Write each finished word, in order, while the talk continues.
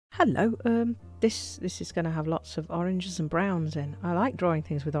Hello, this is going to have lots of oranges and browns in. I like drawing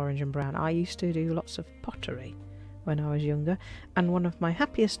things with orange and brown. I used to do lots of pottery when I was younger, and one of my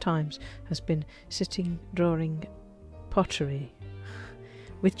happiest times has been sitting drawing pottery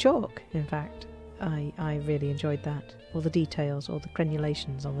with chalk, in fact. I really enjoyed that. All the details, all the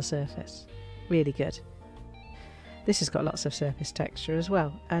crenulations on the surface. Really good. This has got lots of surface texture as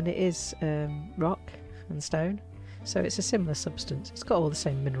well, and it is rock and stone. So it's a similar substance. It's got all the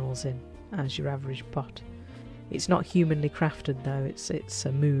same minerals in as your average pot. It's not humanly crafted though, it's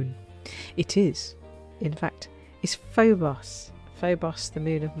a moon. It is. In fact, it's Phobos. Phobos, the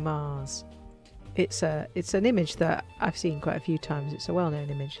moon of Mars. It's an image that I've seen quite a few times. It's a well-known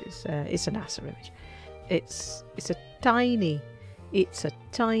image. It's a NASA image. It's a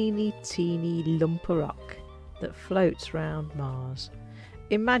tiny teeny lump of rock that floats round Mars.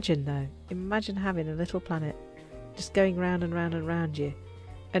 Imagine having a little planet just going round and round and round you,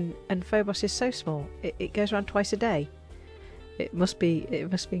 and Phobos is so small it goes around twice a day. It must be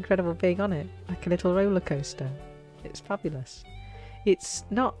incredible being on it, like a little roller coaster. It's fabulous. It's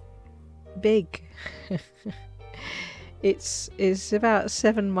not big. it's about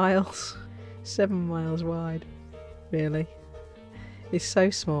 7 miles wide, really. It's so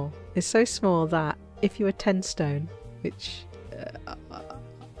small that if you were 10 stone, which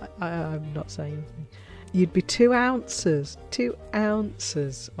I'm not saying anything, you'd be 2 ounces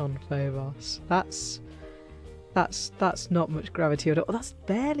on Phobos. That's not much gravity at all. That's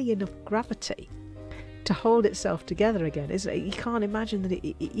barely enough gravity to hold itself together again, isn't it? You can't imagine that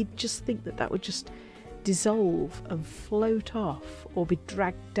you'd just think that would just dissolve and float off or be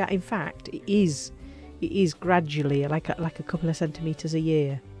dragged down. In fact, it is gradually, like a couple of centimetres a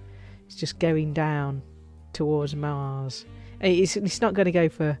year. It's just going down towards Mars. It's not going to go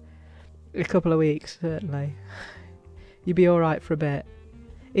for a couple of weeks, certainly. You'd be alright for a bit.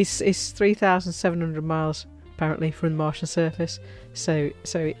 It's 3,700 miles apparently from the Martian surface, so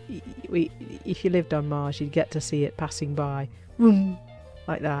if you lived on Mars you'd get to see it passing by, boom,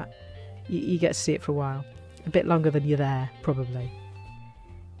 like that. You get to see it for a while, a bit longer than you're there probably.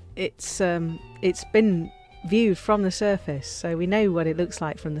 It's been viewed from the surface, so we know what it looks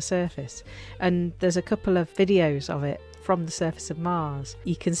like from the surface, and there's a couple of videos of it from the surface of Mars.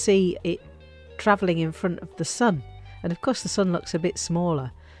 You can see it travelling in front of the sun, and of course the sun looks a bit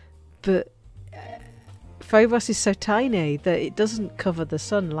smaller, but Phobos is so tiny that it doesn't cover the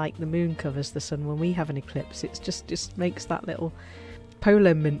sun like the moon covers the sun when we have an eclipse. It just makes that little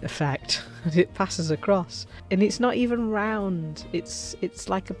polar mint effect and it passes across, and it's not even round. It's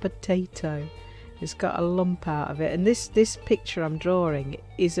like a potato. It's got a lump out of it, and this picture I'm drawing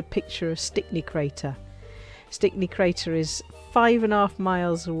is a picture of Stickney crater. Stickney crater is 5.5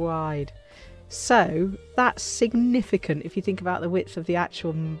 miles wide, so that's significant if you think about the width of the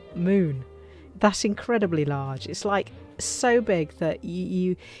actual moon. That's incredibly large. It's like so big that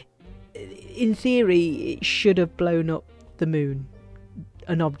you in theory it should have blown up the moon,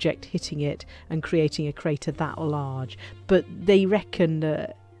 an object hitting it and creating a crater that large. But they reckon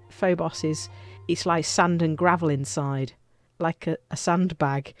that Phobos it's like sand and gravel inside, like a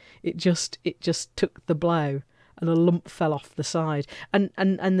sandbag. It just took the blow and a lump fell off the side. And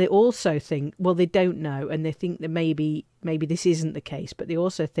they also think, well, they don't know, and they think that maybe this isn't the case, but they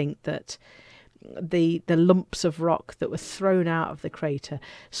also think that the lumps of rock that were thrown out of the crater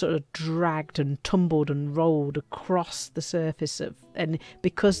sort of dragged and tumbled and rolled across the surface and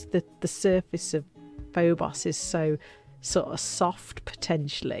because the surface of Phobos is so sort of soft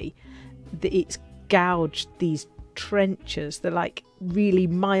potentially, it's gouged these trenches. They're like really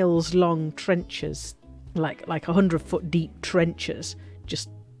miles long trenches, like 100-foot deep trenches, just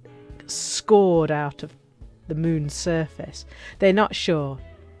scored out of the moon's surface. They're not sure.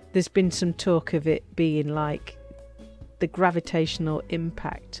 There's been some talk of it being like the gravitational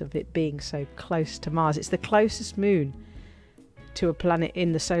impact of it being so close to Mars. It's the closest moon to a planet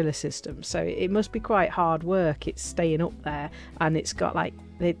in the solar system, so it must be quite hard work. It's staying up there, and it's got like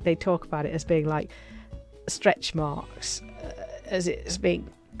they talk about it as being like stretch marks as it's being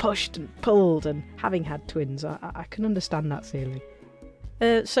pushed and pulled, and having had twins, I can understand that feeling.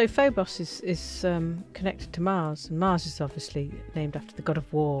 So Phobos is connected to Mars, and Mars is obviously named after the god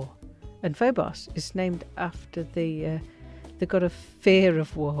of war, and Phobos is named after the god of fear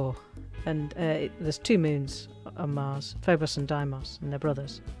of war. And there's 2 moons on Mars, Phobos and Deimos, and they're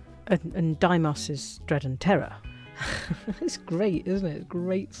brothers. And Deimos is dread and terror. It's great, isn't it? It's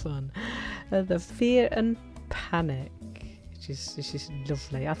great fun. The fear and panic, which is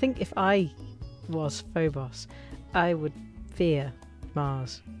lovely. I think if I was Phobos, I would fear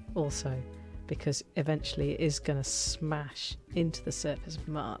Mars also, because eventually it is going to smash into the surface of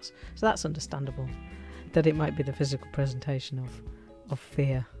Mars. So that's understandable, that it might be the physical presentation of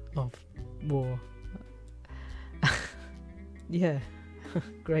fear, of war. Yeah,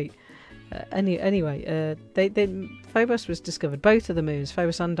 great. Anyway, Phobos was discovered, both of the moons,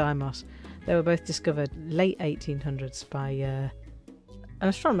 Phobos and Deimos, they were both discovered late 1800s by an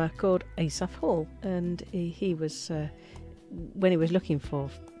astronomer called Asaph Hall, and he was, when he was looking for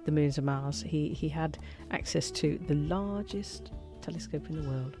the moons of Mars, he had access to the largest telescope in the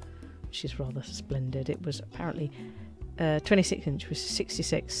world, which is rather splendid. It was apparently 26 inch, was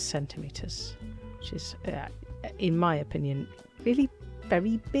 66 centimetres, which is, in my opinion, really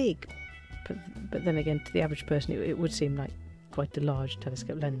very big. But then again, to the average person, it would seem like quite a large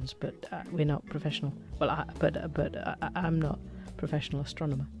telescope lens. But we're not professional. Well, I'm not a professional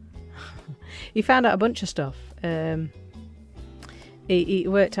astronomer. He found out a bunch of stuff. He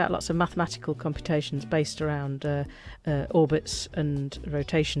worked out lots of mathematical computations based around orbits and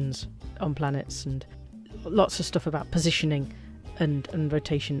rotations on planets, and lots of stuff about positioning and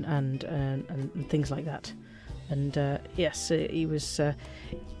rotation and things like that. And yes, he was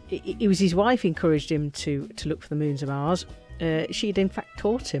his wife encouraged him to look for the moons of Mars. She'd in fact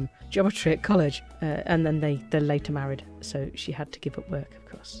taught him geometry at college, and then they later married, so she had to give up work, of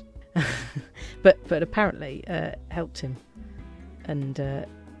course. but apparently helped him, and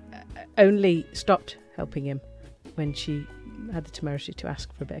only stopped helping him when she had the temerity to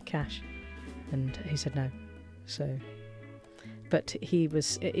ask for a bit of cash, and he said no. So, but he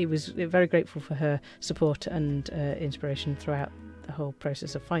was very grateful for her support and inspiration throughout the whole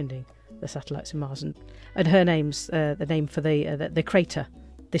process of finding the satellites of Mars, and her name's the name for the crater,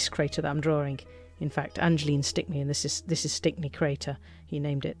 this crater that I'm drawing. In fact, Angeline Stickney, and this is Stickney crater. He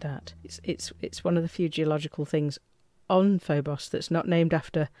named it that. It's one of the few geological things on Phobos that's not named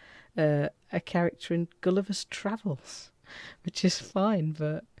after a character in Gulliver's Travels, which is fine,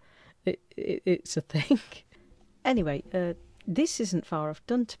 but it's a thing. Anyway, this isn't far off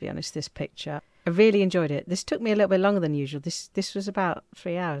done, to be honest, this picture. I really enjoyed it. This took me a little bit longer than usual. This was about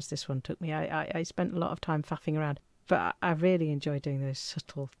 3 hours, this one took me. I spent a lot of time faffing around, but I really enjoyed doing those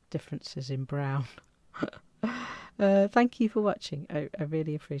subtle differences in brown. Thank you for watching. I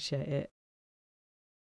really appreciate it.